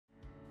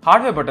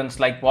Hardware buttons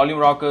like volume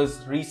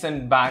rockers,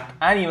 recent, back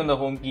and even the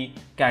home key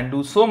can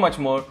do so much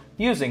more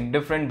using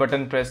different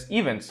button press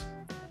events.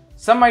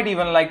 Some might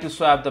even like to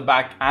swap the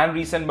back and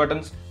recent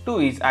buttons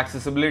to ease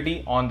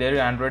accessibility on their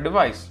Android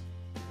device.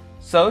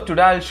 So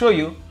today I'll show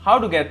you how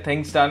to get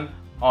things done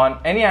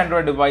on any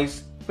Android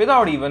device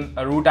without even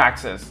a root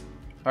access.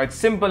 Now it's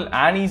simple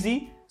and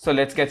easy, so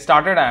let's get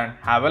started and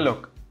have a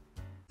look.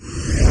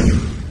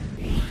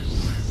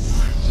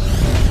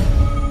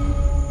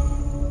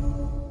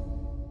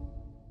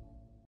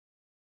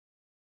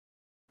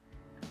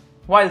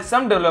 While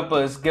some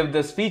developers give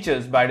these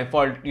features by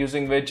default,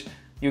 using which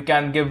you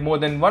can give more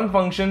than one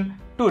function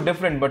to a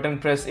different button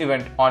press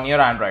event on your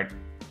Android.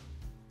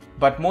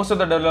 But most of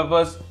the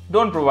developers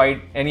don't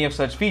provide any of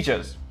such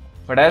features.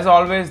 But as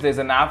always, there's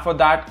an app for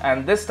that,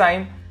 and this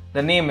time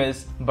the name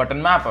is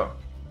Button Mapper.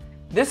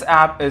 This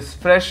app is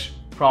fresh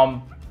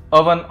from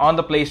Oven on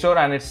the Play Store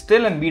and it's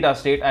still in beta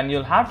state, and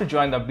you'll have to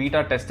join the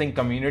beta testing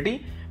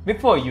community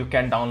before you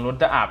can download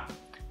the app.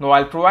 Now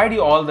I'll provide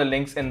you all the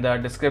links in the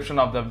description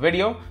of the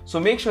video, so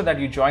make sure that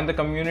you join the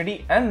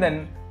community and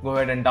then go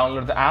ahead and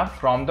download the app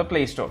from the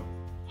Play Store.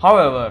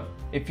 However,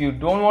 if you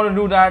don't want to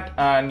do that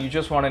and you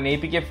just want an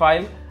APK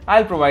file,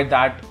 I'll provide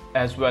that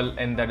as well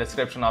in the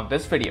description of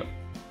this video.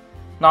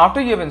 Now after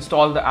you have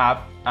installed the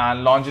app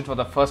and launched it for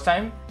the first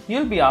time,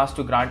 you'll be asked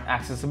to grant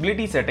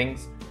accessibility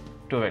settings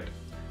to it.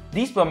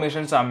 These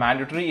permissions are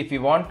mandatory if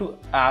you want the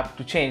app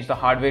to change the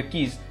hardware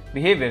keys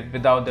behavior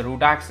without the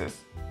root access.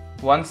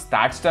 Once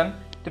that's done,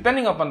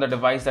 depending upon the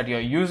device that you're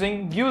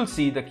using, you'll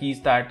see the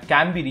keys that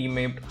can be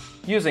remapped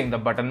using the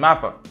Button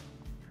Mapper.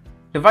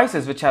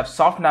 Devices which have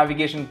soft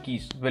navigation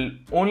keys will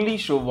only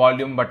show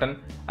volume button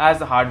as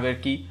the hardware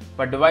key,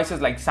 but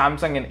devices like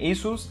Samsung and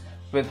Asus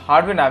with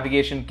hardware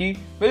navigation key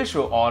will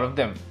show all of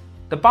them.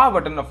 The power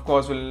button of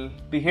course will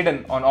be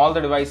hidden on all the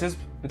devices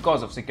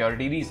because of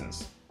security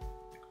reasons.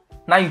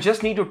 Now you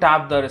just need to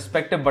tap the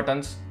respective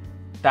buttons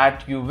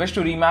that you wish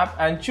to remap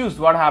and choose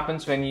what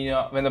happens when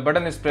the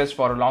button is pressed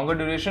for a longer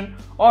duration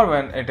or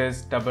when it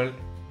is double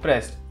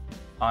pressed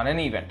on an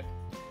event.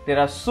 There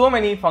are so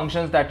many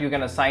functions that you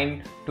can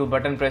assign to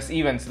button press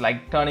events,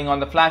 like turning on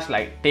the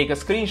flashlight, take a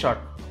screenshot,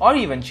 or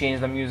even change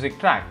the music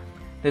track.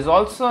 There's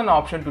also an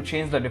option to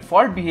change the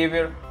default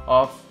behavior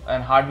of a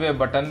hardware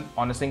button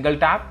on a single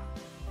tap,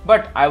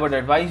 but I would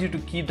advise you to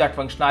keep that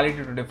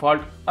functionality to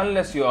default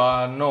unless you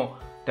know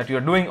that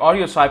you're doing or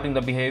you're swiping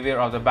the behavior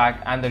of the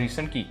back and the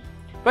recent key.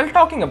 Well,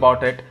 talking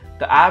about it,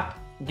 the app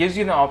gives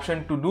you an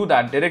option to do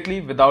that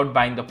directly without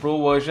buying the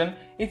Pro version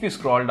if you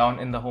scroll down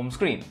in the home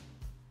screen.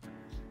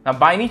 Now,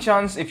 by any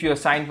chance, if you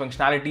assign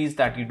functionalities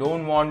that you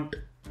don't want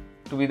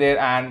to be there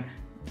and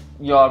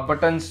your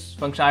buttons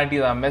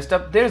functionalities are messed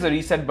up, there is a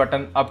reset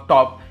button up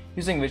top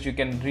using which you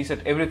can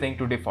reset everything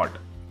to default.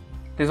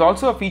 There's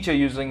also a feature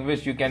using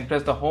which you can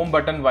press the home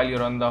button while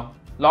you're on the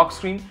lock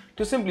screen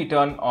to simply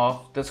turn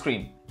off the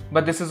screen.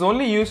 But this is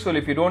only useful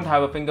if you don't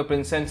have a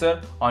fingerprint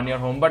sensor on your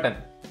home button.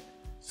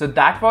 So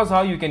that was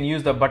how you can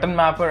use the Button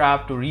Mapper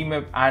app to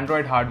remap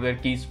Android hardware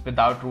keys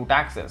without root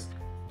access.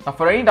 Now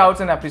for any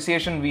doubts and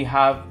appreciation, we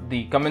have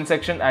the comment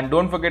section, and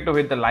don't forget to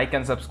hit the like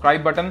and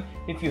subscribe button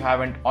if you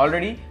haven't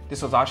already.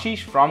 This was Ashish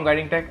from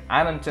Guiding Tech,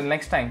 and until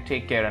next time,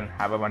 take care and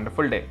have a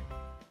wonderful day.